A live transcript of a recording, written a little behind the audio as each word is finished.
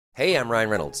Hey, I'm Ryan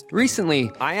Reynolds.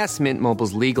 Recently, I asked Mint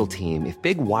Mobile's legal team if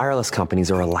big wireless companies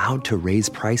are allowed to raise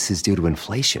prices due to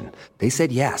inflation. They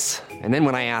said yes. And then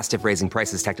when I asked if raising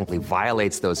prices technically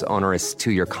violates those onerous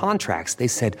 2-year contracts, they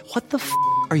said, "What the f***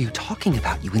 are you talking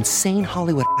about, you insane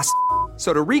Hollywood ass?"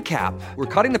 So to recap, we're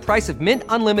cutting the price of Mint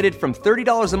Unlimited from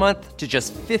 $30 a month to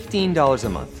just $15 a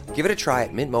month. Give it a try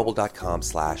at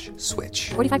mintmobile.com/switch.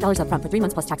 $45 up front for 3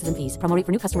 months plus taxes and fees. Promo rate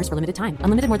for new customers for limited time.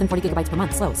 Unlimited more than 40 gigabytes per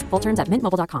month. Slows full terms at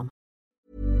mintmobile.com.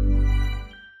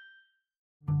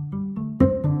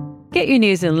 Get your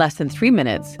news in less than 3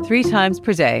 minutes, 3 times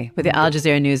per day with the Al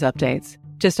Jazeera News Updates.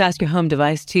 Just ask your home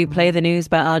device to play the news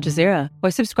by Al Jazeera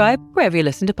or subscribe wherever you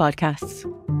listen to podcasts.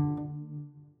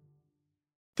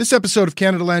 This episode of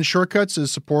Canada Land Shortcuts is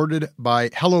supported by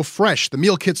HelloFresh, the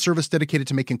meal kit service dedicated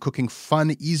to making cooking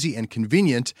fun, easy, and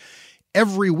convenient.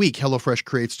 Every week, HelloFresh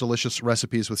creates delicious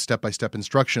recipes with step-by-step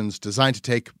instructions designed to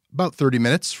take about 30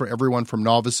 minutes for everyone from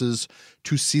novices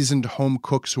to seasoned home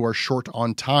cooks who are short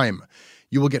on time.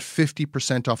 You will get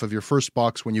 50% off of your first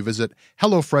box when you visit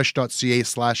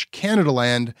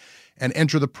hellofresh.ca/CanadaLand and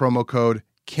enter the promo code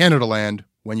CanadaLand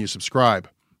when you subscribe.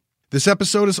 This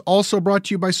episode is also brought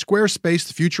to you by Squarespace.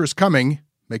 The future is coming.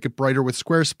 Make it brighter with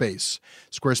Squarespace.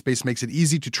 Squarespace makes it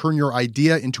easy to turn your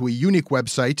idea into a unique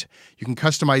website. You can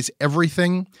customize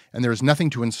everything, and there is nothing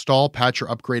to install, patch,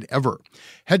 or upgrade ever.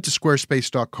 Head to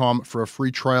squarespace.com for a free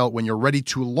trial. When you're ready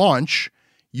to launch,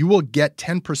 you will get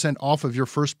 10% off of your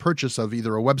first purchase of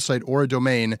either a website or a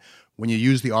domain when you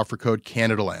use the offer code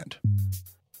CanadaLand.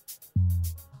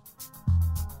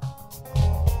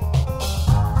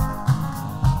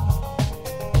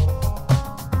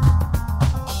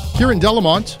 Kieran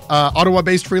Delamont,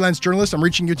 Ottawa-based freelance journalist. I'm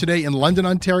reaching you today in London,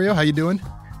 Ontario. How you doing?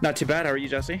 Not too bad. How are you,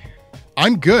 Jesse?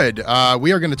 I'm good.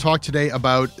 We are going to talk today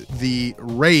about the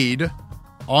raid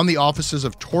on the offices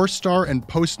of Torstar and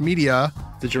Postmedia.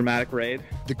 The dramatic raid.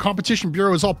 The Competition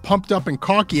Bureau is all pumped up and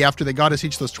cocky after they got us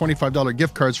each those $25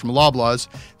 gift cards from Loblaws.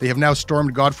 They have now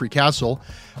stormed Godfrey Castle.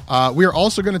 We are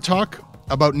also going to talk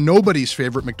about nobody's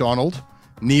favorite McDonald,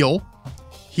 Neil.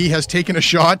 He has taken a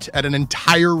shot at an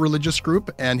entire religious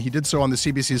group, and he did so on the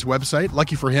CBC's website.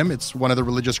 Lucky for him, it's one of the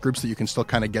religious groups that you can still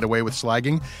kind of get away with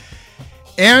slagging.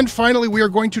 And finally, we are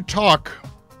going to talk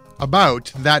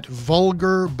about that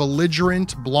vulgar,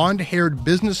 belligerent, blonde-haired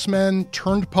businessman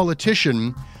turned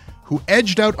politician who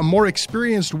edged out a more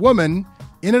experienced woman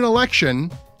in an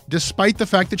election despite the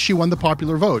fact that she won the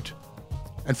popular vote.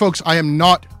 And folks, I am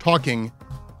not talking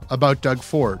about Doug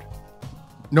Ford.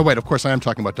 No, wait, of course I am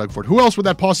talking about Doug Ford. Who else would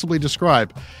that possibly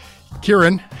describe?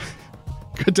 Kieran,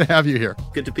 good to have you here.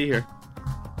 Good to be here.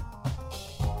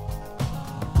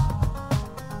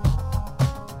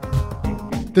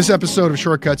 This episode of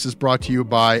Shortcuts is brought to you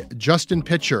by Justin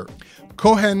Pitcher,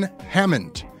 Cohen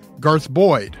Hammond, Garth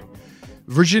Boyd,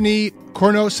 Virginie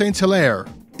Corneau Saint-Hilaire,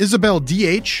 Isabel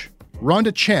D.H.,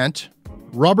 Rhonda Chant,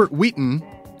 Robert Wheaton,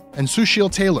 and Sushil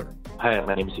Taylor. Hi,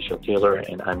 my name is Sushil Taylor,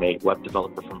 and I'm a web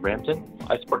developer from Brampton.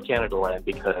 I support Canada Land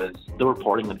because the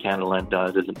reporting that Canada Land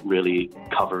does isn't really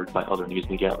covered by other news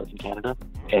media outlets in Canada.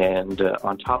 And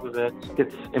on top of it,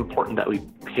 it's important that we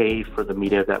pay for the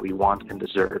media that we want and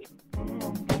deserve.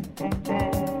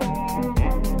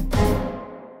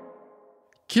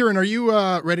 Kieran, are you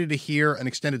ready to hear an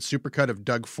extended supercut of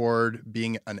Doug Ford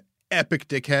being an epic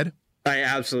dickhead? I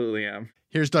absolutely am.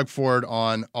 Here's Doug Ford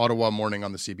on Ottawa Morning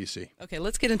on the CBC. Okay,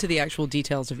 let's get into the actual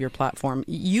details of your platform.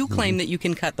 You claim that you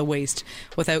can cut the waste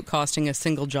without costing a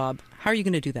single job. How are you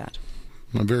going to do that?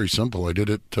 Well, very simple. I did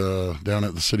it down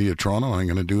at the City of Toronto, and I'm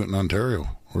going to do it in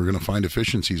Ontario. We're going to find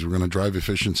efficiencies. We're going to drive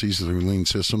efficiencies through lean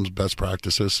systems, best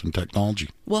practices, and technology.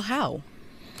 Well, how?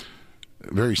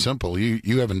 Very simple.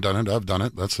 You haven't done it. I've done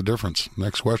it. That's the difference.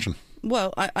 Next question.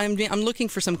 Well, I'm looking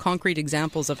for some concrete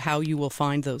examples of how you will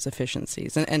find those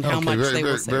efficiencies and how much they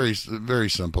will save. Very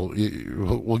simple.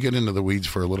 We'll get into the weeds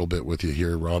for a little bit with you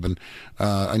here, Robin.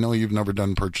 I know you've never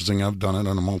done purchasing. I've done it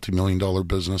on a multi-million-dollar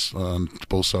business on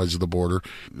both sides of the border.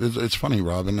 It's funny,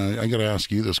 Robin. I got to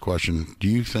ask you this question. Do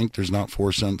you think there's not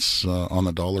 4 cents on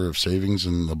the dollar of savings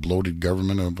in the bloated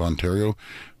government of Ontario?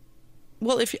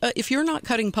 Well, if you're not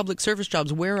cutting public service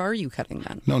jobs, where are you cutting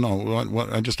then? No.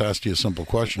 I just asked you a simple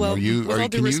question. Well, with all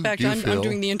due respect, I'm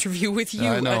doing the interview with you.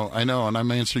 I know, and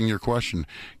I'm answering your question.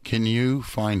 Can you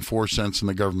find 4 cents in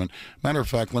the government? Matter of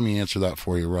fact, let me answer that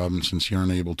for you, Robin, since you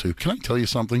aren't able to. Can I tell you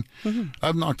something? Mm-hmm.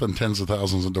 I've knocked on tens of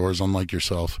thousands of doors, unlike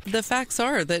yourself. The facts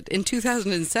are that in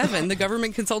 2007, the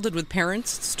government consulted with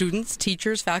parents, students,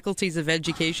 teachers, faculties of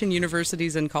education,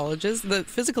 universities, and colleges. The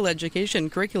physical education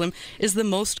curriculum is the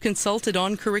most consulted it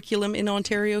on curriculum in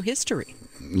Ontario history.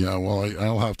 Yeah, well,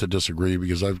 I'll have to disagree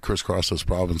because I've crisscrossed this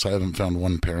province. I haven't found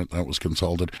one parent that was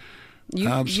consulted.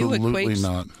 Absolutely you equate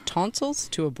not. Tonsils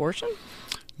to abortion?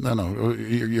 No.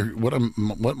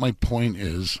 What my point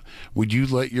is, would you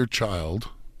let your child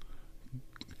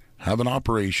have an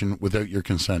operation without your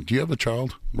consent? Do you have a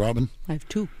child, Robin? I have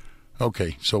 2.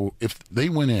 Okay, so if they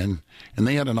went in and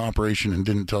they had an operation and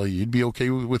didn't tell you, you'd be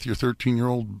okay with your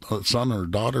 13-year-old son or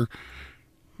daughter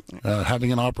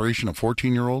having an operation, a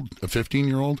 14-year-old, a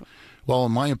 15-year-old? Well,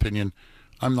 in my opinion,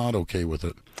 I'm not okay with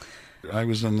it. I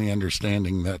was in the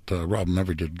understanding that Rob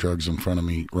never did drugs in front of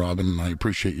me, Robin, and I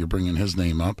appreciate you bringing his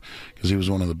name up because he was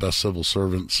one of the best civil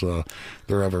servants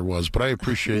there ever was. But I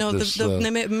appreciate this. No,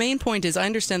 the main point is I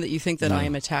understand that you think that I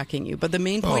am attacking you, but the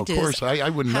main point is... of course, I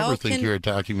would never think you're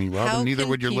attacking me, Robin. Neither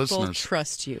would your listeners. How can people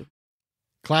trust you?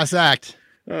 Class act.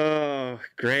 Oh,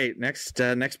 great. Next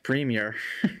premier.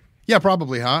 Yeah,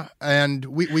 probably, huh? And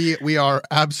we are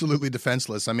absolutely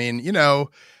defenseless. I mean,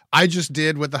 I just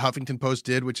did what the Huffington Post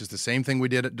did, which is the same thing we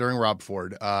did during Rob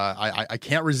Ford. I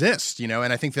can't resist, and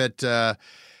I think that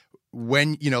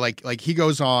when, like he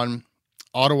goes on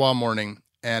Ottawa Morning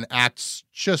and acts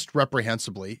just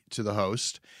reprehensibly to the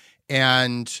host,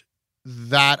 and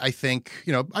that I think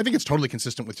it's totally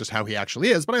consistent with just how he actually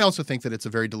is, but I also think that it's a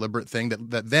very deliberate thing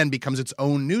that then becomes its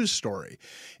own news story.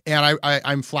 And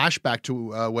I'm flashback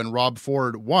to when Rob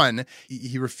Ford won,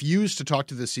 he refused to talk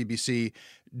to the CBC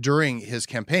during his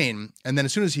campaign. And then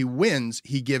as soon as he wins,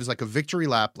 he gives like a victory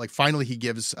lap. Like finally he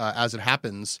gives, as it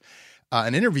happens,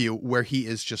 an interview where he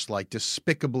is just like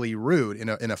despicably rude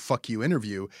in a fuck you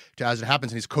interview to As It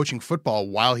Happens. And he's coaching football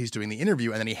while he's doing the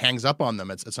interview. And then he hangs up on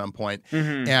them at some point.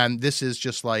 Mm-hmm. And this is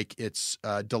just like, it's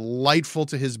delightful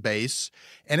to his base.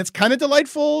 And it's kind of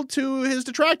delightful to his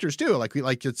detractors too. Like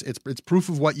it's proof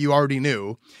of what you already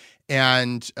knew.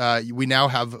 And we now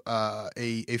have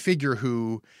a figure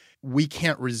who we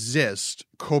can't resist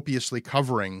copiously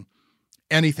covering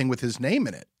anything with his name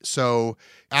in it. So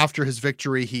after his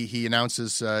victory, he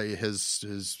announces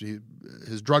his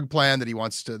drug plan, that he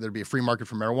wants there to be a free market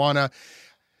for marijuana.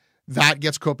 That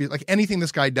gets copious. Like anything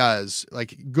this guy does,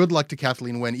 like good luck to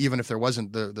Kathleen Wynne, even if there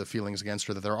wasn't the feelings against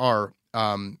her that there are,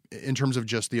 in terms of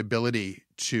just the ability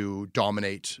to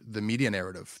dominate the media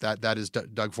narrative. That is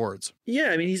Doug Ford's. Yeah,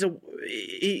 I mean,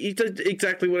 he did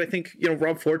exactly what I think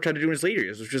Rob Ford tried to do in his later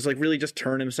years, which was like really just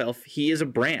turn himself. He is a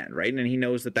brand, right? And he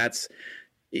knows that's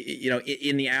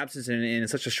in the absence and in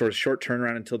such a short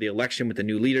turnaround until the election with the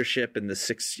new leadership and the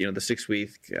 6-week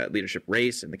leadership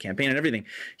race and the campaign and everything,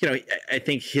 I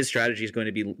think his strategy is going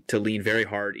to be to lean very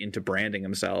hard into branding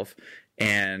himself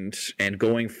and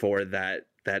going for that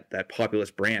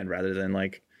populist brand rather than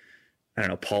like, I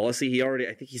don't know, policy.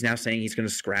 I think he's now saying he's going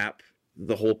to scrap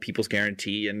the whole People's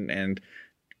Guarantee and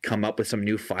come up with some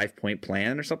new 5-point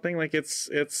plan or something. Like it's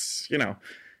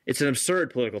an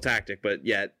absurd political tactic, but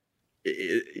yet,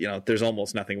 there's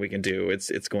almost nothing we can do.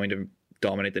 It's going to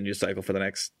dominate the news cycle for the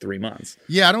next 3 months.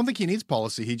 Yeah, I don't think he needs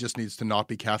policy. He just needs to not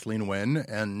be Kathleen Wynne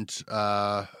and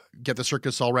get the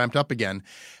circus all ramped up again.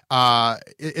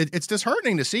 It's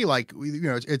disheartening to see, like,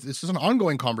 it's just an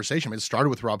ongoing conversation. I mean, it started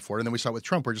with Rob Ford, and then we saw it with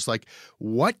Trump. We're just like,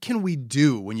 what can we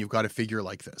do when you've got a figure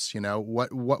like this?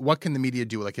 What can the media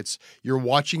do? Like, you're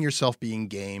watching yourself being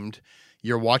gamed.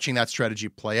 You're watching that strategy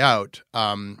play out.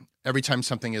 Every time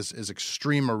something is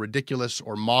extreme or ridiculous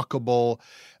or mockable,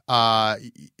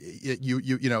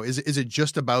 is it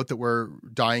just about that we're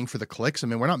dying for the clicks? I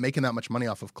mean, we're not making that much money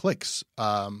off of clicks.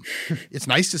 It's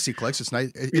nice to see clicks. It's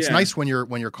nice. It's nice when your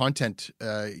content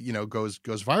goes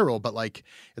viral. But like,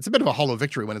 it's a bit of a hollow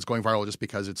victory when it's going viral just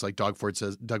because it's like Doug Ford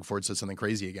says something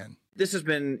crazy again. This has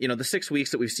been the 6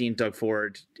 weeks that we've seen Doug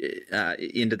Ford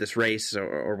into this race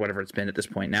or whatever it's been at this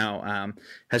point now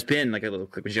has been like a little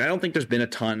click machine. I don't think there's been a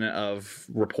ton of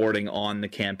reporting on the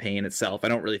campaign itself. I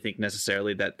don't really think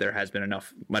necessarily that there has been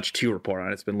much to report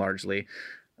on. It's been largely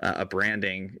a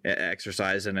branding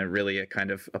exercise and a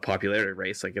kind of a popularity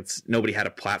race. Like nobody had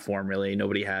a platform really.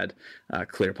 Nobody had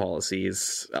clear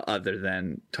policies other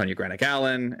than Tonya Granick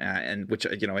Allen, and which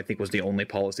I think was the only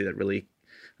policy that really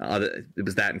it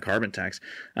was that and carbon tax.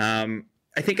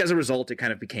 I think as a result, it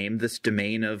kind of became this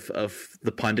domain of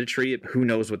the punditry. Who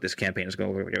knows what this campaign is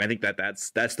going to look like? And I think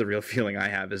that's the real feeling I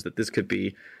have, is that this could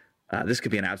be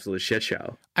an absolute shit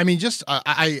show. I mean, just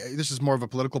this is more of a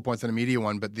political point than a media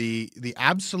one, but the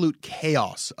absolute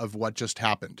chaos of what just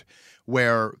happened,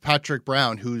 where Patrick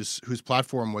Brown, whose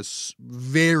platform was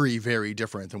very, very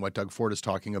different than what Doug Ford is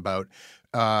talking about,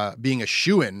 being a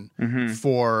shoo-in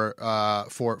for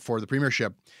the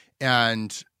premiership,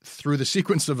 and through the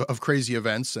sequence of crazy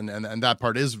events, and that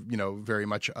part is, very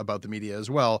much about the media as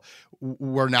well,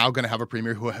 we're now going to have a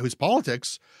premier whose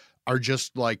politics are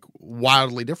just like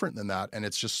wildly different than that. And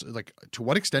it's just like, to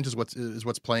what extent is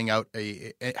what's playing out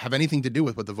have anything to do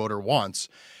with what the voter wants?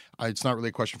 It's not really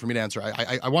a question for me to answer.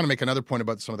 I want to make another point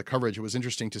about some of the coverage. It was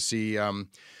interesting to see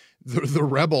the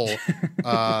rebel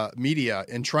media,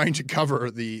 in trying to cover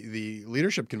the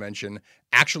leadership convention,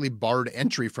 actually barred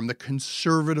entry from the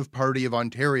Conservative Party of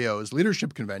Ontario's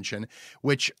leadership convention,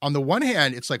 which on the one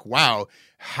hand, it's like, wow,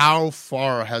 how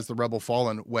far has the rebel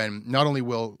fallen when not only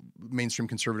will mainstream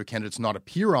Conservative candidates not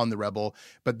appear on the rebel,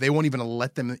 but they won't even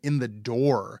let them in the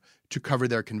door to cover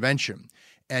their convention.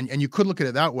 And you could look at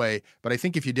it that way, but I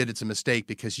think if you did, it's a mistake,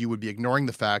 because you would be ignoring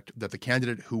the fact that the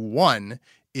candidate who won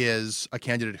is a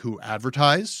candidate who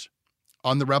advertised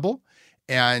on the rebel.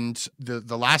 And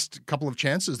the last couple of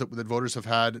chances that voters have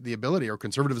had the ability, or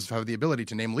Conservatives have had the ability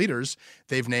to name leaders,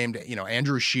 they've named,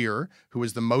 Andrew Scheer, who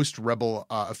is the most rebel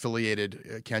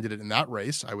affiliated candidate in that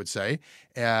race, I would say,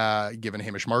 given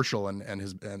Hamish Marshall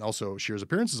and also Scheer's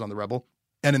appearances on the rebel.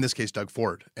 And in this case, Doug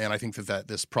Ford. And I think that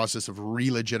this process of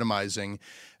re-legitimizing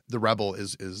the rebel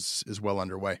is well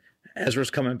underway. Ezra's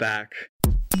coming back.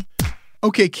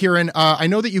 Okay, Kieran, I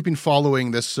know that you've been following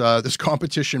this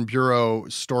Competition Bureau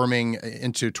storming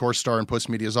into Torstar and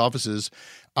Postmedia's offices.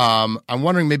 I'm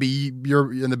wondering, maybe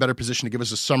you're in the better position to give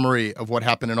us a summary of what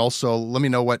happened, and also let me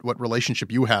know what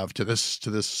relationship you have to this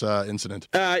incident.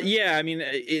 Yeah, I mean,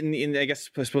 I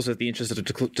suppose in the interest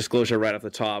of disclosure right off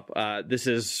the top, this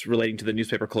is relating to the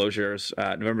newspaper closures.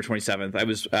 November 27th, I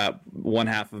was one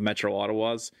half of Metro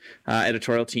Ottawa's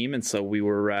editorial team, and so we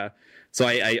were. So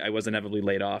I was inevitably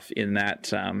laid off in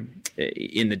that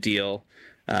in the deal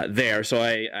there. So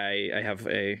I have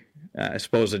I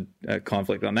suppose a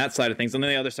conflict on that side of things. And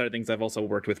then the other side of things, I've also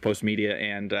worked with Postmedia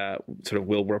and sort of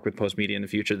will work with Postmedia in the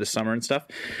future this summer and stuff.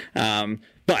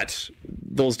 But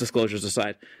those disclosures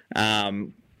aside,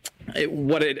 they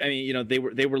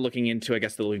were looking into, I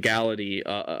guess, the legality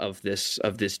of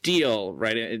this deal,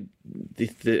 right?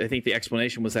 I think the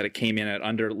explanation was that it came in at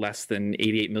under less than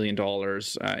 $88 million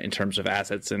in terms of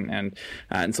assets, and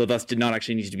so thus did not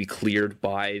actually need to be cleared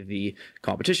by the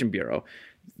Competition Bureau.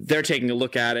 They're taking a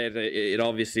look at it. It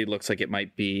obviously looks like it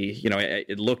might be,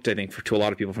 it looked, I think, to a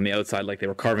lot of people from the outside like they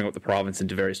were carving up the province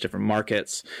into various different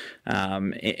markets,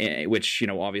 which,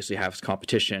 obviously has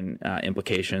competition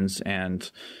implications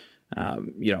and,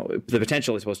 the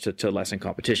potential, I suppose, to lessen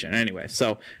competition. Anyway,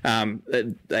 so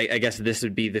I guess this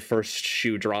would be the first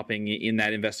shoe dropping in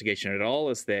that investigation at all,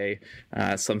 as they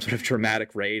some sort of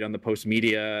dramatic raid on the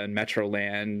Postmedia and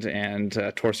Metroland and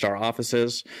Torstar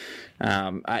offices.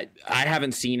 I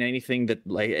haven't seen anything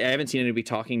I haven't seen anybody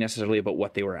talking necessarily about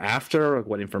what they were after, or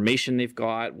what information they've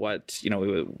got,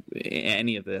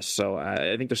 any of this. So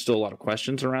I think there's still a lot of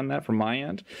questions around that from my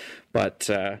end, but.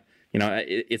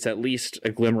 It's at least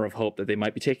a glimmer of hope that they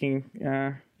might be taking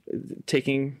a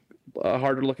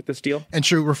harder look at this deal. And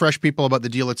to refresh people about the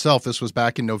deal itself, this was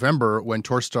back in November when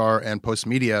Torstar and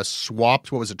Postmedia swapped,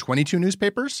 22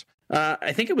 newspapers?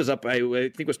 I think it was up. I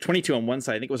think it was 22 on one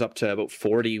side. I think it was up to about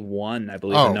 41. I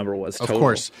believe the number was total. Of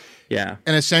course, yeah.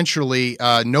 And essentially,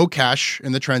 no cash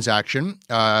in the transaction.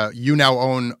 You now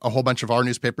own a whole bunch of our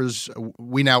newspapers.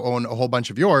 We now own a whole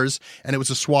bunch of yours, and it was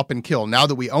a swap and kill. Now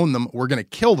that we own them, we're going to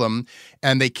kill them,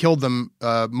 and they killed them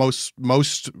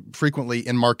most frequently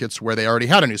in markets where they already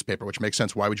had a newspaper, which makes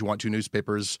sense. Why would you want two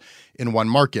newspapers in one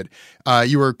market?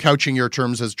 You were couching your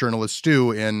terms as journalists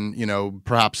do in,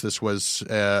 perhaps this was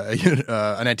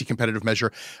an anti-competitive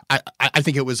measure. I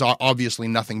think it was obviously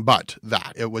nothing but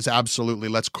that. It was absolutely,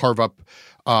 let's carve up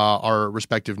our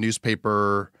respective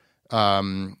newspaper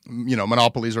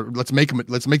monopolies, or let's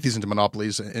make these into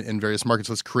monopolies in various markets.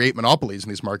 Let's create monopolies in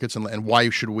these markets, and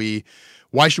why should we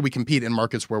compete in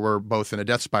markets where we're both in a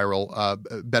death spiral?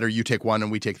 Better you take one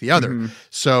and we take the other. Mm-hmm.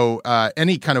 So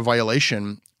any kind of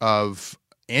violation of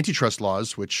antitrust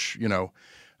laws, which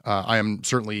I am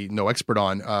certainly no expert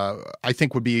on, I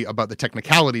think would be about the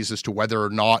technicalities as to whether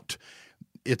or not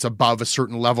it's above a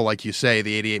certain level, like you say,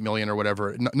 the 88 million or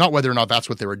whatever, not whether or not that's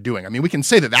what they were doing. I mean, we can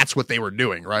say that that's what they were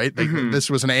doing, right? This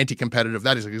was an anti-competitive.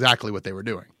 That is exactly what they were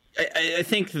doing. I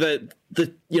think that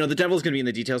the devil's going to be in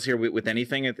the details here with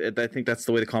anything. I think that's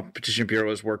the way the Competition Bureau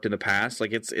has worked in the past.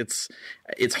 Like it's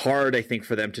hard, I think,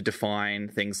 for them to define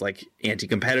things like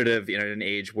anti-competitive in an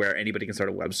age where anybody can start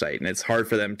a website, and it's hard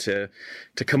for them to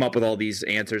come up with all these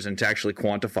answers and to actually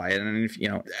quantify it. And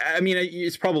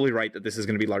it's probably right that this is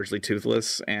going to be largely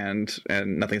toothless and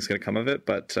nothing's going to come of it.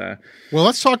 But well,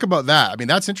 let's talk about that. I mean,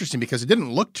 that's interesting because it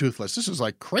didn't look toothless. This was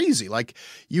like crazy. Like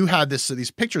you had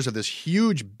these pictures of this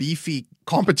huge beefy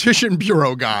Competition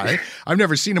Bureau guy. I've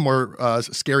never seen a more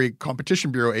scary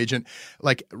Competition Bureau agent,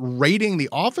 like raiding the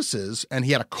offices, and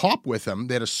he had a cop with him.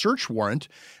 They had a search warrant.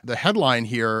 The headline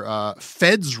here,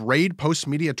 Feds raid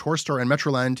Postmedia, Torstar, and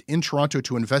Metroland in Toronto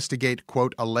to investigate,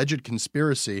 quote, alleged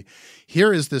conspiracy.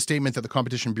 Here is the statement that the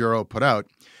Competition Bureau put out.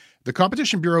 The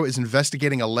Competition Bureau is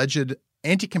investigating alleged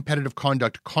anti-competitive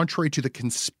conduct contrary to the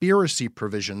conspiracy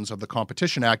provisions of the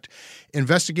Competition Act.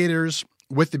 Investigators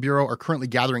with the Bureau are currently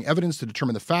gathering evidence to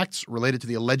determine the facts related to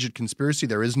the alleged conspiracy.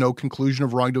 There is no conclusion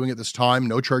of wrongdoing at this time.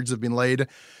 No charges have been laid.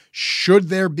 Should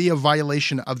there be a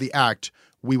violation of the Act,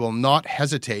 we will not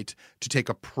hesitate to take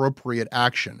appropriate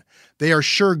action. They are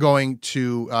sure going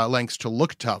to lengths to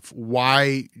look tough.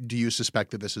 Why do you suspect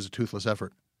that this is a toothless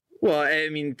effort? Well, I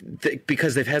mean,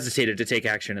 because they've hesitated to take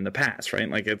action in the past, right?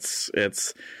 Like this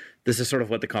is sort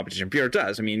of what the Competition Bureau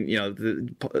does. I mean,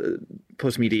 the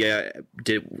Postmedia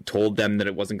told them that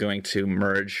it wasn't going to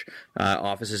merge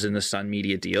offices in the Sun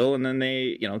Media deal, and then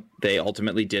they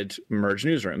ultimately did merge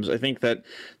newsrooms. I think that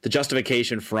the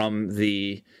justification from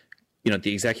the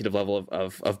executive level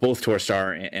of both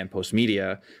Torstar and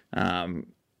Postmedia.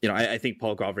 I think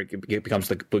Paul Gavrik becomes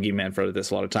the boogeyman for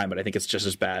this a lot of time, but I think it's just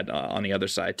as bad on the other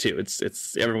side too.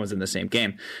 It's everyone's in the same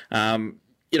game.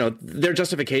 Their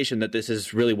justification that this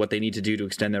is really what they need to do to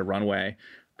extend their runway,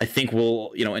 I think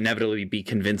will inevitably be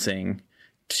convincing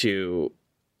to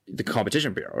the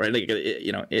Competition Bureau, right? Like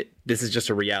this is just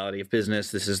a reality of business.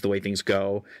 This is the way things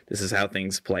go. This is how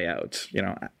things play out.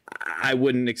 I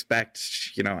wouldn't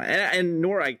expect and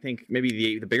nor I think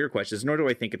maybe the bigger question is, nor do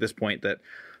I think at this point that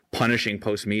punishing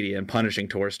Postmedia and punishing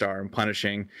Torstar and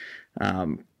punishing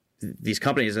these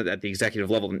companies at the executive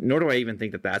level, nor do I even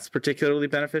think that that's particularly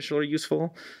beneficial or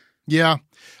useful. Yeah.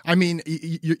 I mean,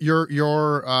 your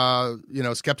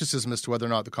skepticism as to whether or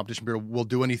not the Competition Bureau will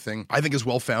do anything, I think is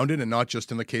well-founded, and not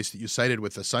just in the case that you cited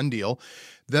with the Sun deal.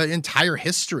 The entire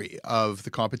history of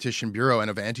the Competition Bureau and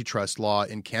of antitrust law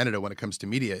in Canada when it comes to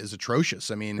media is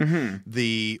atrocious. I mean,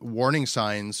 the warning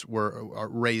signs were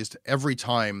raised every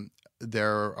time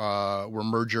there were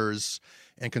mergers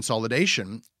and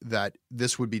consolidation that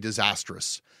this would be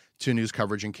disastrous to news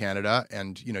coverage in Canada.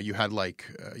 And, you had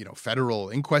federal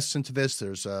inquests into this.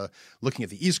 There's looking at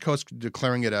the East Coast,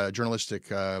 declaring it a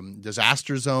journalistic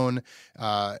disaster zone.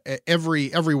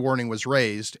 Every warning was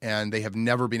raised, and they have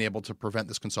never been able to prevent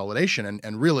this consolidation.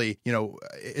 And really,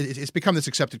 it's become this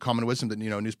accepted common wisdom that,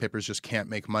 newspapers just can't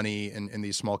make money in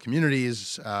these small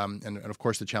communities. And of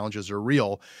course, the challenges are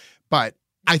real. But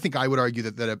I think I would argue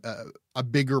that a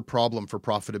bigger problem for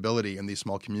profitability in these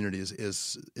small communities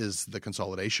is the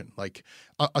consolidation. Like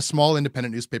a small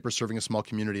independent newspaper serving a small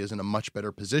community is in a much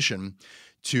better position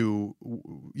to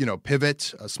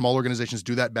pivot. Small organizations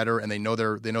do that better, and they know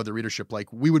their readership.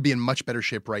 Like we would be in much better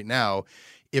shape right now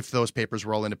if those papers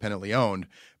were all independently owned.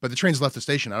 But the train's left the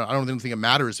station. I don't think it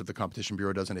matters if the Competition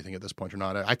Bureau does anything at this point or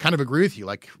not. I kind of agree with you.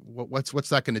 Like, what's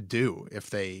that going to do if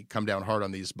they come down hard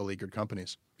on these beleaguered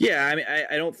companies? Yeah, I mean,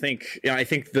 I don't think I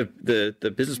think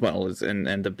the business model is and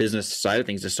the business side of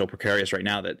things is so precarious right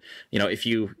now that if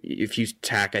you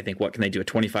tack, I think, what can they do, a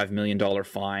 $25 million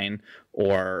fine,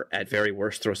 or at very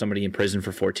worst throw somebody in prison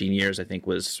for 14 years, I think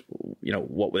was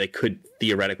what they could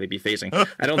theoretically be facing.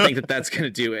 I don't think that that's going to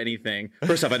do anything.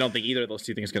 First off, I don't think either of those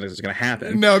two things is going to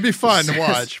happen. No, it'd be fun to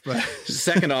watch. But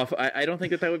second off, I don't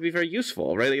think that would be very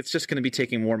useful, right? Like, it's just going to be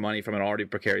taking more money from an already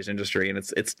precarious industry, and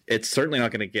it's certainly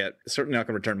not going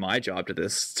to return my job to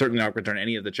this. Certainly not return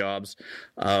any of the jobs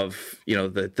of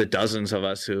the dozens of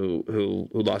us who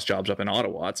lost jobs up in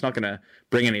Ottawa. It's not going to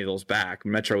bring any of those back.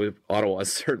 Metro Ottawa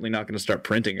is certainly not going to start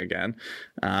printing again.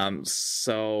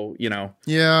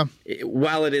 Yeah.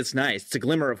 While it is nice, it's a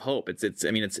glimmer of hope.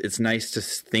 It's nice to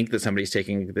think that somebody's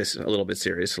taking this a little bit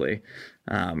seriously.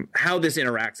 How this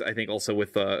interacts, I think, also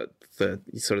with the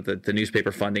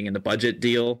newspaper funding and the budget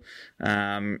deal,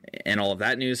 and all of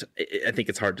that news, I think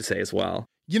it's hard to say as well.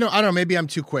 I don't know. Maybe I'm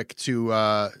too quick to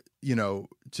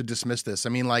to dismiss this. I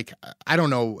mean, like, I don't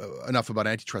know enough about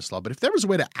antitrust law, but if there was a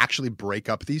way to actually break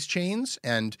up these chains,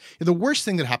 and the worst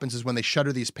thing that happens is when they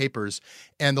shutter these papers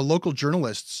and the local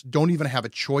journalists don't even have a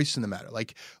choice in the matter.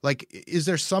 Like, is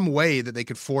there some way that they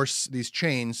could force these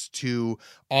chains to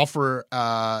offer,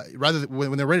 rather than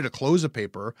when they're ready to close a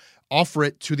paper, offer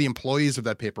it to the employees of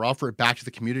that paper, offer it back to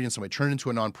the community in some way, turn it into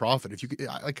a nonprofit? If you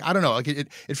I don't know, like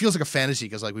it feels like a fantasy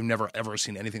because we've never ever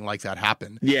seen anything like that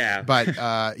happen. Yeah. But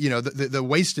the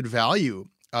wasted value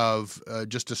of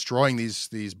just destroying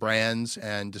these brands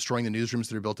and destroying the newsrooms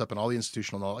that are built up and all the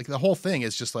institutional knowledge, like the whole thing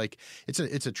is just like it's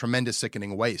a tremendous,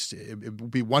 sickening waste. It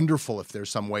would be wonderful if there's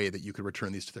some way that you could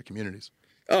return these to their communities.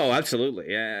 Oh,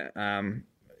 absolutely. Yeah.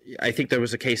 I think there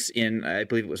was a case in, I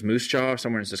believe it was Moose Jaw,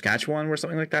 somewhere in Saskatchewan, where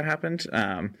something like that happened.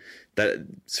 That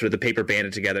sort of the paper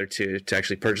banded together to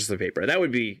actually purchase the paper. That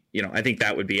would be, I think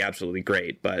that would be absolutely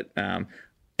great. But and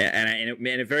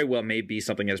it very well may be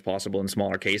something that is possible in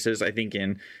smaller cases. I think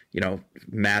in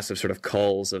massive sort of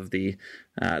culls of the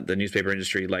newspaper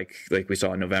industry, like we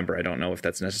saw in November, I don't know if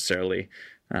that's necessarily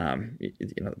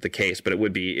the case, but it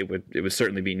would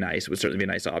certainly be nice. It would certainly be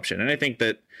a nice option. And I think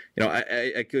that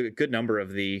a good number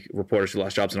of the reporters who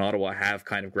lost jobs in Ottawa have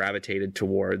kind of gravitated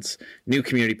towards new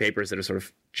community papers that have sort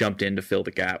of jumped in to fill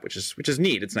the gap, which is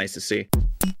neat. It's nice to see.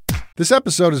 This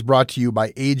episode is brought to you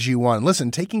by AG1.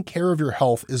 Listen, taking care of your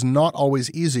health is not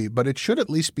always easy, but it should at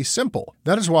least be simple.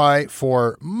 That is why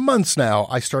for months now,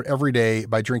 I start every day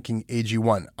by drinking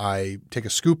AG1. I take a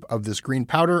scoop of this green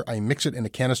powder, I mix it in a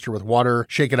canister with water,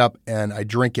 shake it up, and I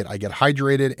drink it. I get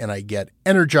hydrated and I get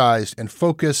energized and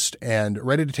focused and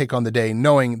ready to take on the day,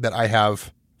 knowing that I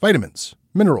have vitamins,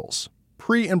 minerals,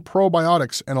 pre and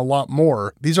probiotics, and a lot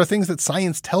more. These are things that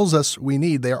science tells us we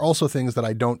need. They are also things that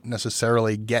I don't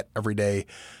necessarily get every day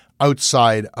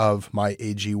outside of my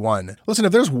AG1. Listen,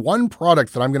 if there's one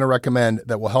product that I'm going to recommend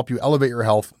that will help you elevate your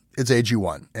health, it's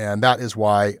AG1. And that is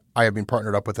why I have been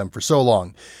partnered up with them for so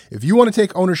long. If you want to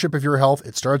take ownership of your health,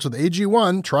 it starts with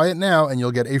AG1. Try it now, and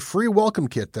you'll get a free welcome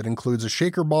kit that includes a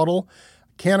shaker bottle,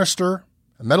 canister,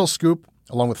 a metal scoop,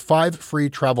 along with 5 free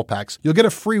travel packs. You'll get a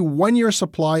free 1-year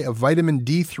supply of vitamin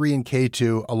D3 and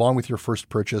K2 along with your first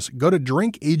purchase. Go to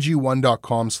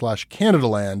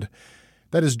drinkag1.com/Canadaland.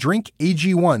 That is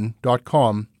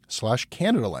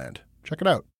drinkag1.com/Canadaland. Check it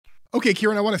out. Okay,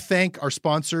 Kieran, I want to thank our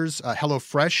sponsors,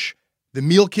 HelloFresh, the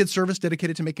meal kit service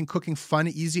dedicated to making cooking fun,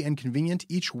 easy, and convenient.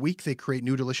 Each week, they create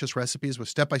new delicious recipes with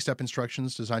step-by-step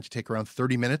instructions designed to take around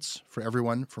 30 minutes for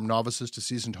everyone from novices to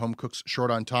seasoned home cooks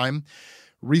short on time.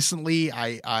 Recently,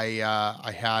 I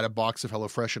had a box of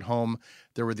HelloFresh at home.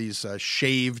 There were these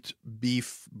shaved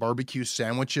beef barbecue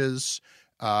sandwiches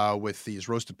with these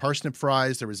roasted parsnip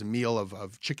fries. There was a meal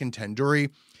of chicken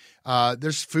tandoori.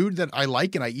 There's food that I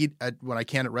like and I eat when I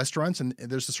can at restaurants, and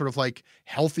there's a sort of like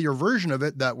healthier version of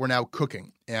it that we're now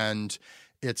cooking. And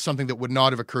it's something that would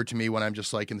not have occurred to me when I'm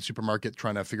just like in the supermarket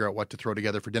trying to figure out what to throw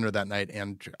together for dinner that night.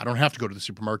 And I don't have to go to the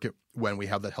supermarket when we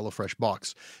have that HelloFresh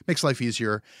box. Makes life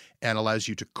easier and allows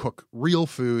you to cook real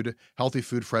food, healthy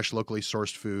food, fresh, locally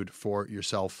sourced food for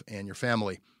yourself and your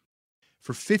family.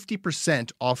 For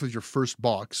 50% off of your first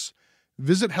box,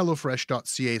 visit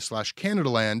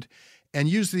hellofresh.ca/Canadaland and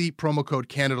use the promo code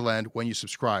Canadaland when you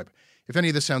subscribe. If any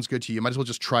of this sounds good to you, you might as well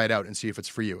just try it out and see if it's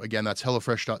for you. Again, that's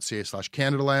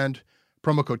hellofresh.ca/Canadaland.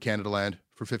 Promo code Canadaland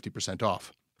for 50%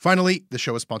 off. Finally, the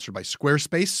show is sponsored by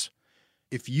Squarespace.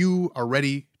 If you are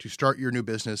ready to start your new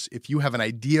business, if you have an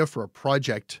idea for a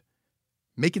project,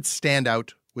 make it stand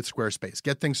out with Squarespace.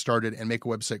 Get things started and make a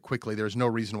website quickly. There's no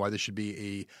reason why this should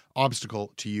be an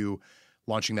obstacle to you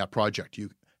launching that project. You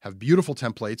have beautiful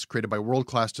templates created by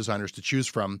world-class designers to choose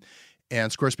from,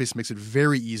 and Squarespace makes it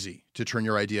very easy to turn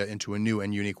your idea into a new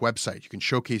and unique website. You can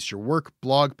showcase your work,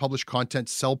 blog, publish content,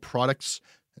 sell products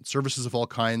and services of all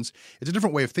kinds. It's a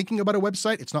different way of thinking about a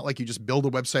website. It's not like you just build a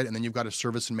website and then you've got to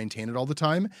service and maintain it all the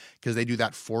time, because they do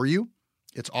that for you.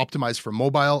 It's optimized for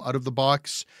mobile out of the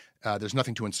box. There's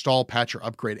nothing to install, patch, or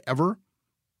upgrade ever.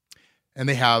 And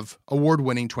they have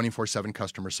award-winning 24/7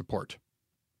 customer support.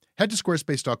 Head to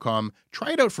squarespace.com,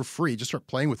 try it out for free, just start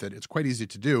playing with it. It's quite easy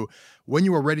to do. When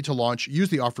you are ready to launch, use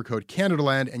the offer code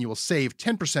Canadaland and you will save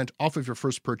 10% off of your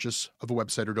first purchase of a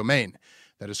website or domain.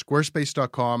 That is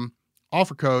squarespace.com,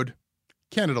 offer code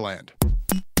Canadaland.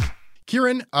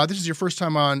 Kieran, this is your first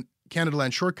time on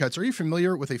Canadaland Shortcuts. Are you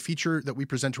familiar with a feature that we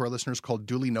present to our listeners called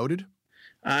Duly Noted?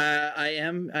 I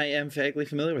am vaguely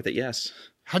familiar with it, yes.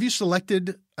 Have you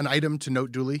selected an item to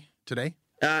note duly today?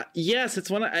 Yes, it's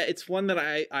one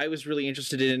that I was really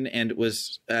interested in, and it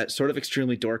was sort of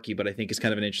extremely dorky, but I think is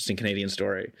kind of an interesting Canadian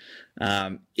story.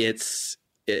 It's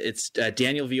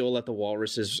Daniel Viola at the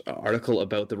Walrus's article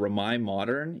about the Ramai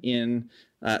Modern in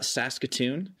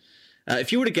Saskatoon.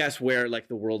 If you were to guess where like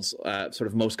the world's sort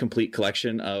of most complete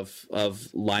collection of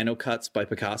lino cuts by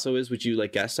Picasso is, would you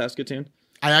like guess Saskatoon?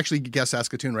 I actually guessed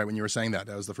Saskatoon right when you were saying that.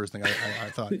 That was the first thing I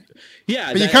thought.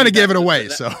 Yeah. But you kind of gave it away,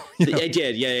 so. You know. I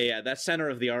did, yeah. That center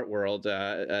of the art world,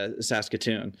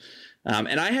 Saskatoon.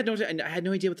 And I had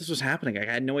no idea what this was happening. I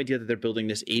had no idea that they're building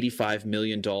this $85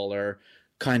 million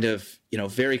kind of,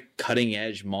 very cutting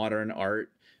edge modern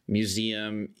art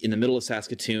museum in the middle of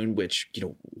Saskatoon, which,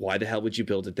 why the hell would you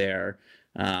build it there?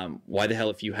 Why the hell,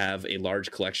 if you have a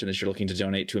large collection that you're looking to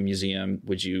donate to a museum,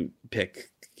 would you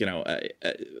pick,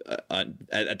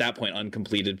 at that point,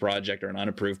 uncompleted project or an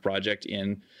unapproved project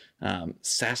in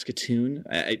Saskatoon?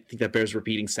 I think that bears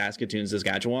repeating. Saskatoon,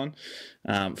 Saskatchewan,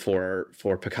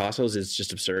 for Picasso's is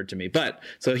just absurd to me. But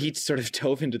so he sort of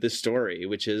dove into this story,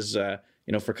 which is,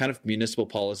 for kind of municipal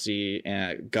policy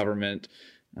and government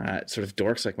sort of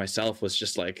dorks like myself, was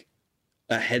just like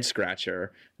a head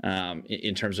scratcher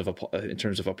in terms of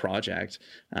a project,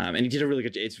 and he did a really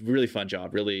good. It's a really fun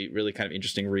job, really kind of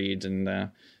interesting read, and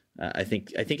I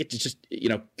think it's just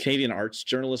Canadian arts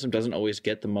journalism doesn't always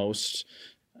get the most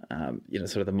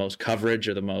sort of the most coverage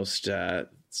or the most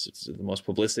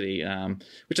publicity,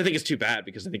 which I think is too bad,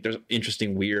 because I think there's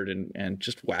interesting, weird, and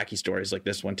just wacky stories like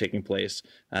this one taking place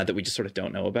that we just sort of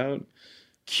don't know about.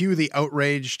 Cue the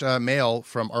outraged mail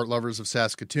from art lovers of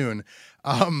Saskatoon.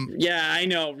 Yeah, I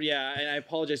know. Yeah, and I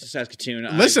apologize to Saskatoon.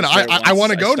 Listen, I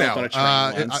want to go now.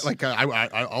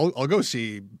 I'll go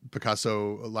see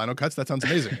Picasso lino cuts. That sounds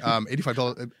amazing.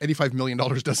 $85 million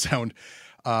does sound.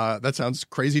 That sounds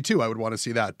crazy too. I would want to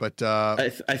see that. But I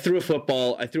threw a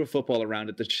football around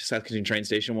at the Saskatoon train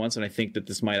station once, and I think that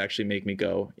this might actually make me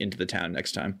go into the town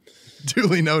next time.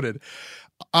 Duly noted.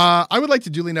 I would like to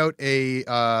duly note a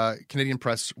Canadian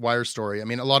Press wire story. I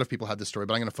mean, a lot of people had this story,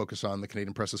 but I'm going to focus on the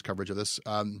Canadian Press's coverage of this,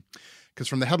 because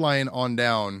from the headline on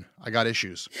down, I got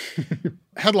issues.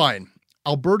 Headline: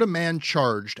 Alberta man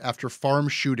charged after farm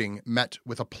shooting met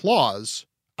with applause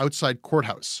outside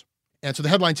courthouse. And so the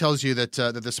headline tells you that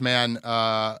this man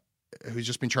who's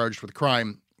just been charged with a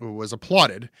crime was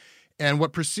applauded. And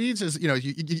what precedes is,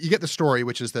 you get the story,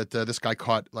 which is that this guy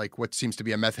caught like what seems to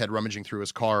be a meth head rummaging through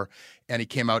his car, and he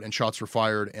came out and shots were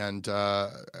fired. And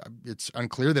it's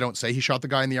unclear. They don't say he shot the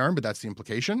guy in the arm, but that's the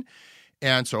implication.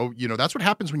 And so, that's what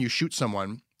happens when you shoot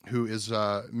someone who is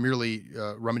merely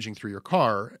rummaging through your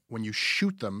car. When you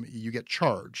shoot them, you get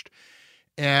charged.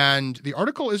 And the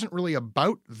article isn't really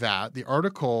about that. The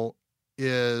article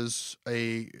provides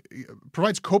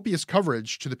copious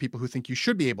coverage to the people who think you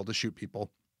should be able to shoot people.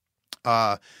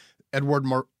 Edward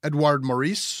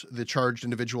Maurice, the charged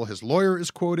individual, his lawyer,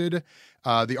 is quoted.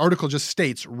 The article just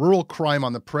states rural crime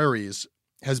on the prairies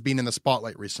has been in the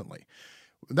spotlight recently.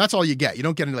 That's all you get. You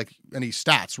don't get any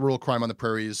stats. Rural crime on the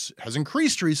prairies has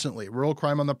increased recently. Rural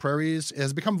crime on the prairies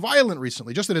has become violent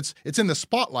recently. Just that it's in the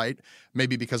spotlight,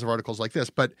 maybe because of articles like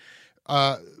this. But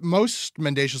most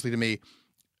mendaciously to me,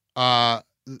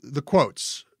 the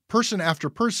quotes: person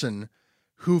after person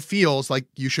who feels like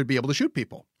you should be able to shoot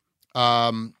people.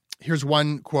 Here's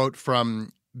one quote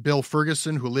from Bill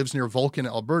Ferguson, who lives near Vulcan,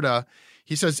 Alberta.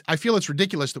 He says, "I feel it's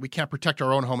ridiculous that we can't protect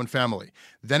our own home and family."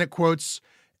 Then it quotes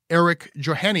Eric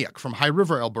Johaniuk from High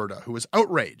River, Alberta, who was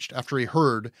outraged after he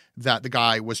heard that the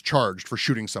guy was charged for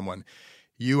shooting someone.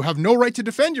 "You have no right to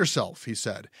defend yourself," he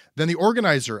said. Then the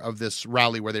organizer of this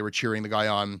rally where they were cheering the guy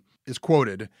on is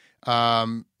quoted,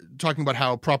 talking about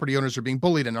how property owners are being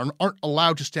bullied and aren't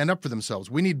allowed to stand up for themselves.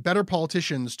 "We need better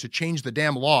politicians to change the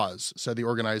damn laws," said the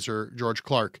organizer, George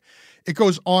Clark. It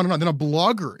goes on and on. Then a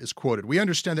blogger is quoted. "We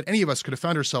understand that any of us could have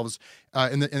found ourselves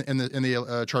in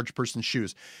the charged person's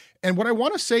shoes." And what I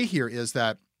want to say here is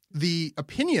that the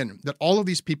opinion that all of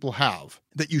these people have,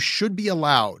 that you should be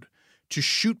allowed to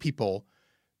shoot people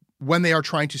when they are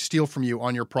trying to steal from you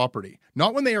on your property,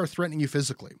 not when they are threatening you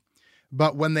physically,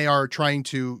 but when they are trying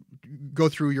to go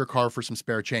through your car for some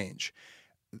spare change.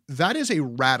 That is a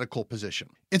radical position.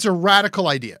 It's a radical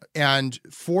idea. And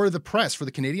for the press, for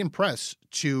the Canadian press,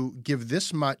 to give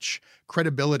this much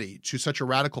credibility to such a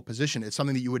radical position, it's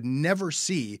something that you would never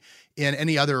see in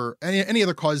any other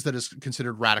cause that is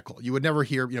considered radical. You would never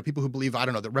hear, people who believe,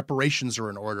 that reparations are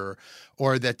in order,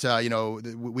 or that,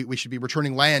 we should be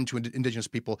returning land to Indigenous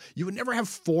people. You would never have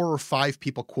 4 or 5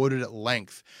 people quoted at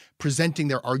length presenting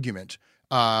their argument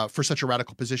for such a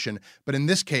radical position. But in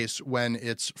this case, when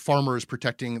it's farmers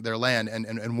protecting their land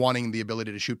and wanting the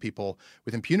ability to shoot people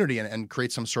with impunity and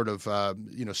create some sort of,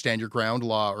 stand your ground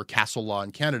law or castle law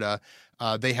in Canada,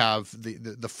 they have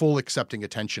the full accepting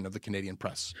attention of the Canadian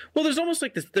press. Well, there's almost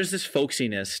like there's this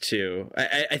folksiness too.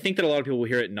 I think that a lot of people will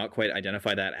hear it and not quite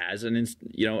identify that as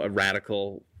a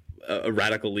radical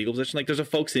legal position. Like there's a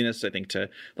folksiness, I think, to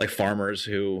like farmers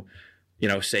who,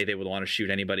 say they would want to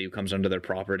shoot anybody who comes onto their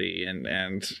property. And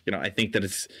I think that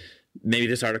it's maybe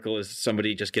this article is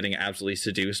somebody just getting absolutely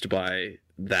seduced by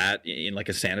that in like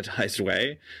a sanitized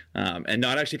way, and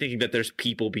not actually thinking that there's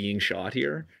people being shot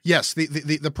here. Yes,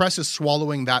 the press is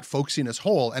swallowing that folksiness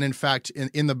whole. And in fact,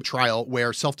 in the trial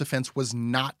where self-defense was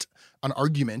not an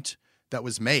argument that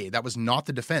was made. That was not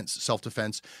the defense,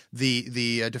 self-defense.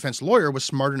 The defense lawyer was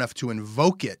smart enough to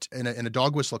invoke it in a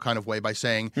dog whistle kind of way by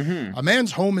saying, a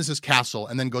man's home is his castle,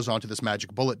 and then goes on to this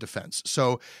magic bullet defense.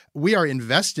 So we are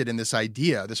invested in this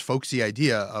idea, this folksy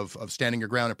idea of standing your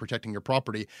ground and protecting your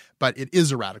property, but it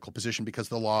is a radical position because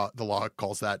the law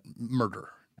calls that murder.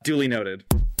 Duly noted.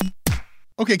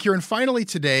 Okay, Kieran, finally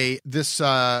today, this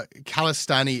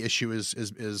Khalistani issue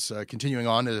is continuing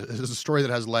on. It is a story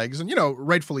that has legs, and,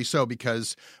 rightfully so,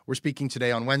 because we're speaking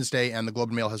today on Wednesday, and the Globe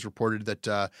and Mail has reported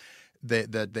that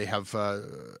they have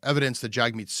evidence that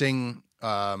Jagmeet Singh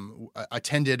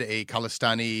attended a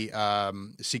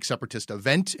Khalistani Sikh separatist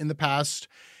event in the past,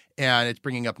 and it's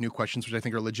bringing up new questions, which I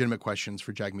think are legitimate questions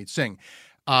for Jagmeet Singh.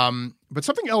 But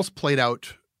something else played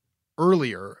out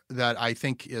earlier that I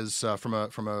think is from a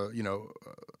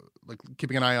like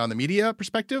keeping an eye on the media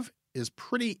perspective is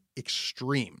pretty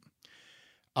extreme.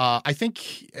 I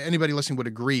think anybody listening would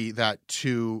agree that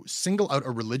to single out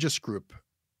a religious group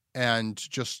and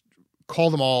just call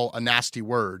them all a nasty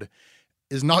word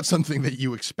is not something that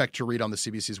you expect to read on the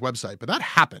CBC's website. But that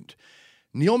happened.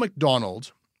 Neil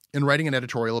MacDonald, in writing an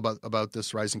editorial about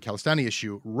this rising Khalistani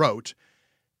issue, wrote,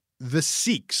 "The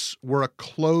Sikhs were a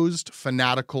closed,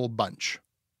 fanatical bunch."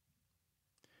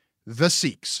 The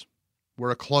Sikhs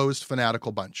were a closed,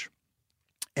 fanatical bunch.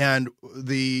 And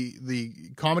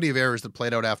the comedy of errors that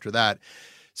played out after that,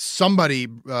 somebody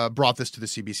brought this to the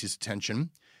CBC's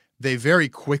attention. They very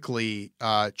quickly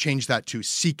changed that to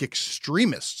Sikh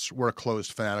extremists were a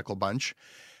closed, fanatical bunch.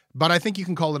 But I think you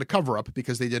can call it a cover-up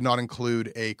because they did not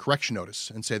include a correction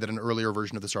notice and say that an earlier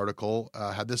version of this article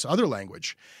had this other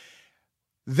language.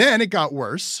 Then it got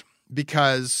worse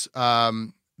because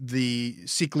the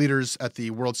Sikh leaders at the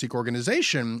World Sikh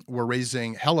Organization were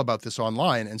raising hell about this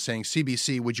online and saying,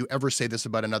 CBC, would you ever say this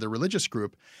about another religious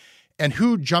group? And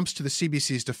who jumps to the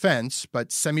CBC's defense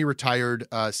but semi-retired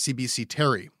CBC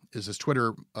Terry is his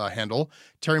Twitter handle.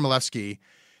 Terry Milewski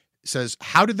says,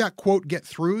 how did that quote get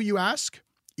through, you ask?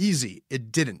 Easy,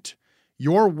 it didn't.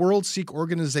 Your World Sikh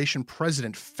Organization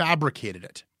president fabricated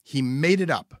it. He made it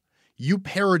up. You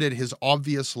parroted his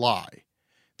obvious lie.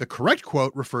 The correct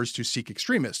quote refers to Sikh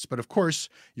extremists, but of course,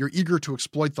 you're eager to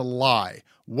exploit the lie.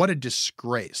 What a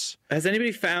disgrace. Has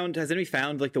anybody found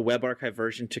like the web archive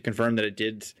version to confirm that it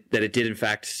did in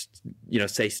fact,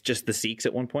 say just the Sikhs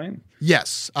at one point?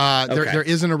 Yes. There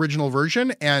is an original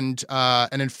version, and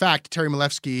in fact, Terry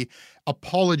Milewski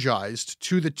apologized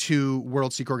to the two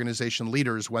World Sikh Organization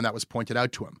leaders when that was pointed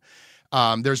out to him.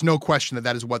 There's no question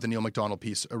that is what the Neil MacDonald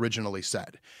piece originally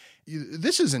said.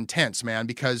 This is intense, man,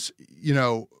 because,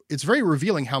 it's very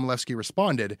revealing how Milewski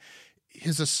responded.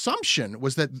 His assumption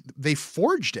was that they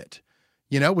forged it,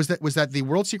 was that the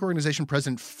World Sikh Organization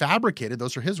president fabricated,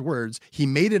 those are his words, he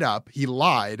made it up, he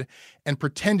lied, and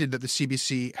pretended that the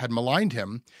CBC had maligned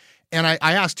him. And I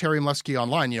asked Terry Milewski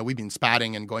online, we've been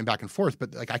spatting and going back and forth,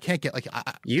 but I can't get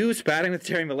You spatting with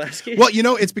Terry Milewski? Well,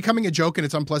 it's becoming a joke and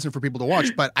it's unpleasant for people to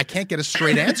watch, but I can't get a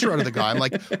straight answer out of the guy. I'm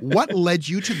like, what led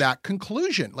you to that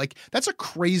conclusion? Like, that's a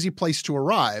crazy place to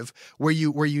arrive where I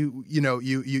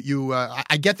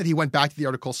get that he went back to the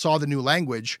article, saw the new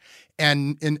language,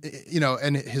 and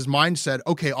his mind said,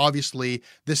 okay, obviously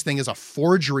this thing is a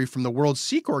forgery from the World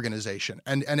Sikh Organization.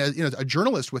 And a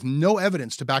journalist with no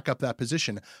evidence to back up that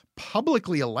position,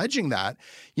 publicly alleging that,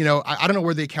 I don't know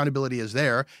where the accountability is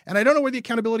there. And I don't know where the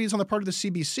accountability is on the part of the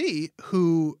CBC,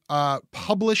 who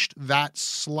published that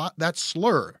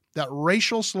slur, that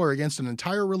racial slur against an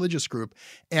entire religious group.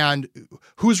 And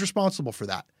who's responsible for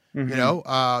that?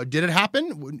 Mm-hmm. Did it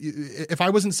happen? If I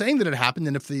wasn't saying that it happened,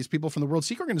 and if these people from the World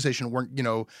Sikh Organization weren't,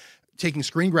 taking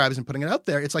screen grabs and putting it out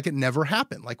there, it's like it never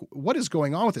happened. Like, what is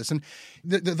going on with this? And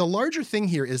the larger thing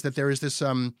here is that there is this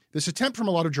attempt from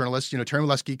a lot of journalists, Terry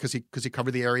Milewski, because he covered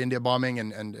the Area India bombing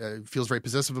and feels very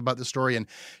possessive about this story, and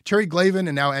Terry Glavin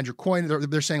and now Andrew Coyne,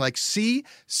 they're saying like, see,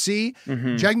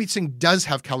 Jagmeet Singh does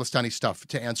have Khalistani stuff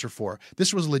to answer for.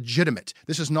 This was legitimate.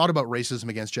 This is not about racism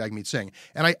against Jagmeet Singh.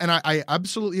 And I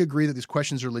absolutely agree that these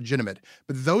questions are legitimate.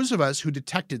 But those of us who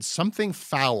detected something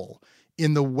foul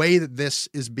in the way that this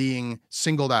is being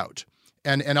singled out,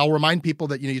 and I'll remind people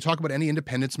that you talk about any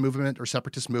independence movement or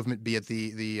separatist movement, be it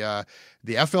the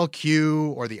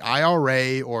FLQ or the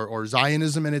IRA or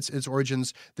Zionism and its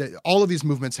origins, that all of these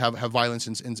movements have violence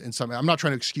in some. I'm not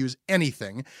trying to excuse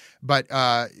anything, but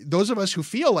those of us who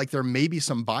feel like there may be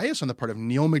some bias on the part of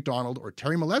Neil MacDonald or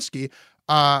Terry Milewski,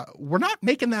 we're not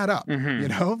making that up,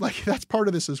 like that's part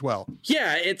of this as well.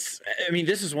 Yeah,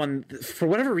 this is one, for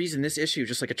whatever reason, this issue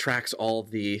just like attracts all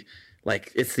the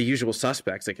like it's the usual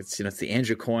suspects. Like it's the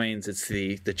Andrew Coynes, it's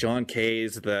the John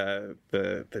Kays, the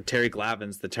Terry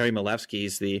Glavins, the Terry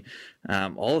Malevskis, the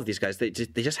all of these guys. They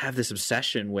just have this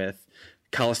obsession with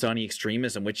Khalistani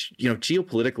extremism, which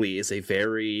geopolitically is a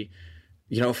very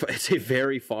it's a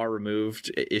very far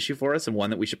removed issue for us, and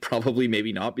one that we should probably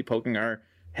maybe not be poking our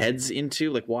heads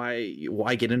into. Like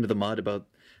why get into the mud about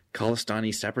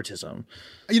Khalistani separatism?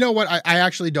 You know what? I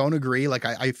actually don't agree. Like,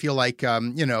 I feel like,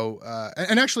 and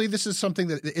actually this is something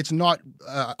that it's not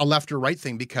a left or right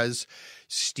thing, because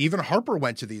Stephen Harper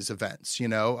went to these events,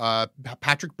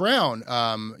 Patrick Brown,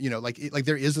 like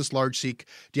there is this large Sikh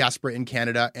diaspora in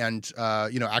Canada, and,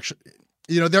 actually,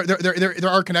 there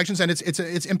are connections, and it's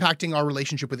impacting our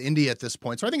relationship with India at this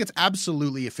point. So I think it's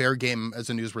absolutely a fair game as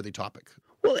a newsworthy topic.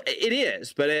 Well, it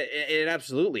is, but it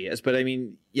absolutely is. But I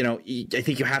mean, I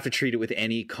think you have to treat it with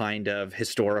any kind of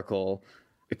historical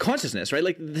consciousness, right?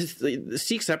 Like the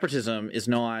Sikh separatism is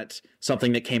not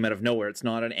something that came out of nowhere. It's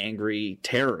not an angry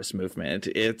terrorist movement.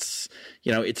 It's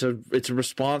a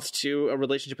response to a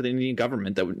relationship with the Indian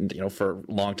government that for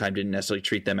a long time didn't necessarily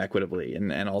treat them equitably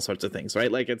and all sorts of things,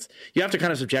 right? Like you have to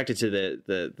kind of subject it to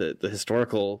the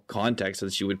historical context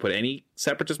that you would put any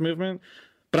separatist movement.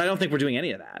 But I don't think we're doing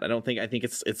any of that. I think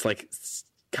it's like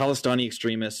Khalistani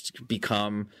extremists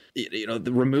become,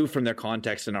 removed from their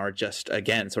context and are just,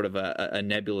 again, sort of a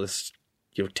nebulous,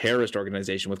 terrorist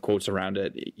organization with quotes around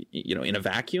it, in a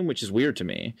vacuum, which is weird to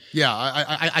me. Yeah,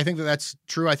 I think that's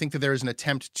true. I think that there is an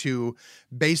attempt to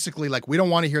basically, like, we don't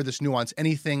want to hear this nuance.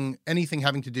 Anything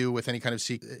having to do with any kind of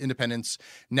Sikh independence,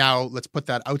 now let's put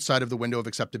that outside of the window of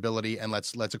acceptability and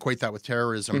let's equate that with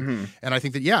terrorism. Mm-hmm. And I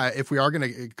think that, if we are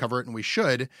going to cover it, and we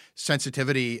should,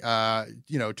 sensitivity, to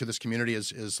this community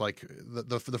is like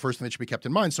the first thing that should be kept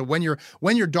in mind. So when you're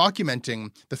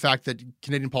documenting the fact that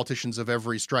Canadian politicians of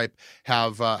every stripe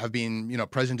have been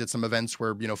present at some events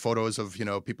where photos of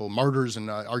people martyrs and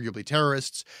arguably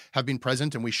terrorists have been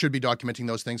present, and we should be documenting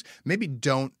those things. Maybe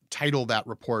don't title that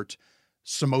report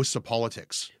Samosa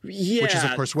Politics, which is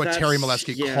of course what Terry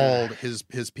Malevsky called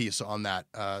his piece on that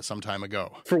some time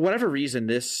ago. For whatever reason,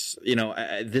 this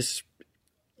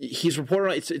he's reported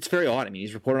on it's very odd. I mean,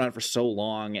 he's reported on it for so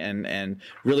long and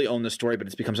really owned the story, but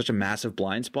it's become such a massive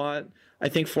blind spot, I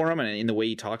think, for him, and in the way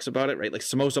he talks about it, right? Like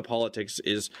Samosa Politics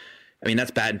is, I mean,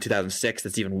 that's bad in 2006.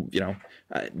 That's even,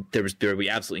 there would be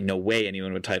absolutely no way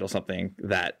anyone would title something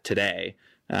that today.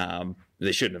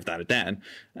 They shouldn't have done it then.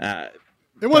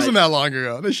 It wasn't that long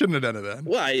ago. They shouldn't have done it then.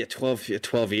 Well,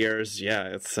 12 years. Yeah,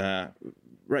 it's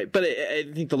right. But I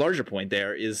think the larger point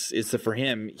there is that for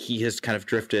him, he has kind of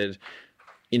drifted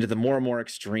into the more and more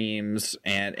extremes,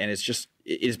 and it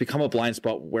has become a blind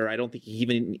spot where I don't think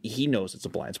he knows it's a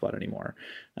blind spot anymore.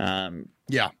 I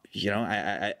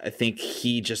think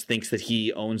he just thinks that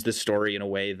he owns this story in a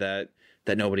way that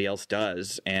nobody else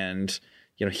does, and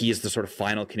he is the sort of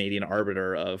final Canadian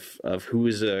arbiter of who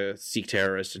is a Sikh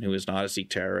terrorist and who is not a Sikh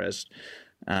terrorist.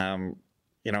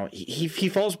 He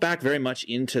falls back very much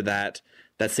into that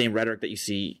same rhetoric that you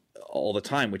see all the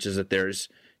time, which is that there's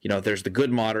the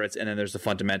good moderates and then there's the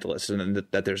fundamentalists, and then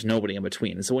that there's nobody in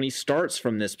between. And so when he starts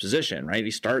from this position, right, he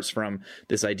starts from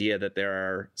this idea that there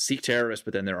are Sikh terrorists,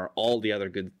 but then there are all the other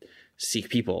good Sikh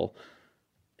people.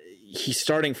 He's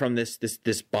starting from this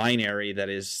binary that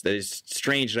is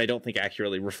strange, and I don't think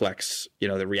accurately reflects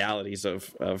the realities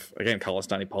of again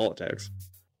Khalistani politics.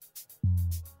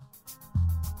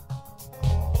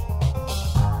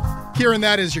 Here and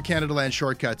that is your Canada Land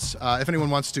Shortcuts. If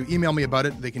anyone wants to email me about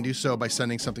it, they can do so by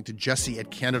sending something to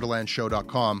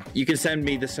jesse@canadalandshow.com. You can send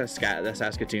me the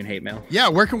Saskatoon hate mail. Yeah,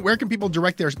 where can people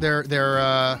direct their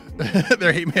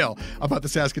their hate mail about the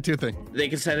Saskatoon thing? They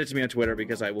can send it to me on Twitter,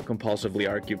 because I will compulsively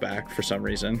argue back for some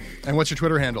reason. And what's your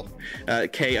Twitter handle?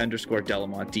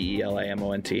 K_Delamont,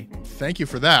 DELAMONT. Thank you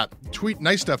for that. Tweet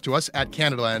nice stuff to us at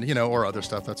Canadaland, or other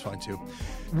stuff. That's fine too.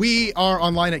 We are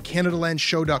online at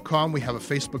CanadaLandShow.com. We have a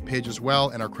Facebook page as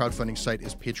well, and our crowdfunding site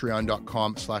is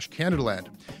patreon.com/CanadaLand.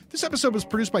 This episode was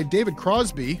produced by David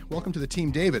Crosby. Welcome to the team,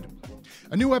 David.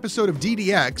 A new episode of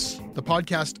DDX, the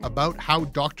podcast about how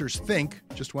doctors think,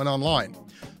 just went online.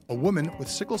 A woman with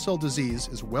sickle cell disease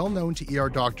is well known to ER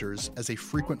doctors as a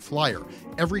frequent flyer.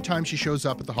 Every time she shows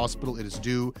up at the hospital, it is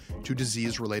due to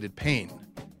disease-related pain.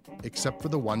 Except for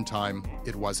the one time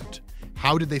it wasn't.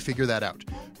 How did they figure that out?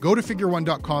 Go to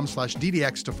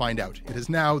figureone.com/DDX to find out. It is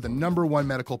now the #1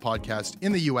 medical podcast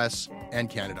in the US and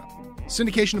Canada.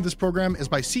 Syndication of this program is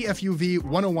by CFUV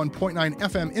 101.9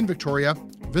 FM in Victoria.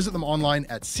 Visit them online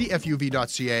at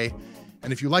cfuv.ca.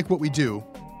 And if you like what we do,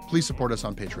 please support us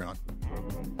on Patreon.